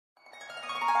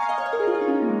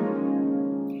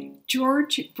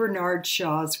George Bernard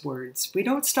Shaw's words, we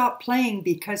don't stop playing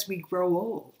because we grow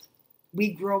old.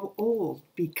 We grow old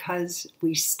because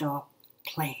we stop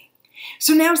playing.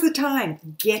 So now's the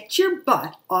time. Get your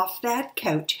butt off that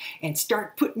couch and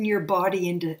start putting your body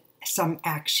into some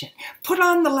action. Put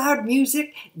on the loud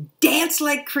music, dance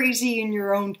like crazy in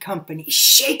your own company.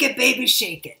 Shake it, baby,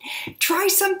 shake it. Try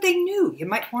something new. You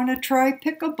might want to try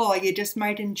pickleball. You just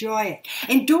might enjoy it.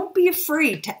 And don't be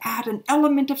afraid to add an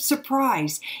element of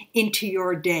surprise into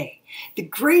your day. The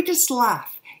greatest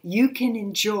laugh you can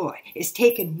enjoy is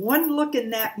taking one look in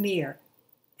that mirror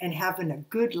and having a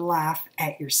good laugh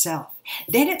at yourself.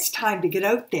 Then it's time to get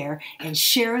out there and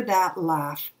share that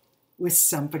laugh with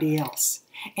somebody else.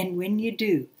 And when you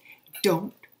do,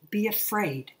 don't be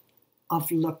afraid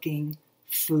of looking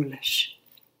foolish.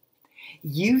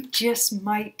 You just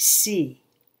might see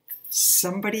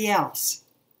somebody else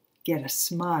get a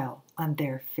smile on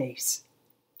their face.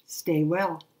 Stay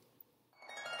well.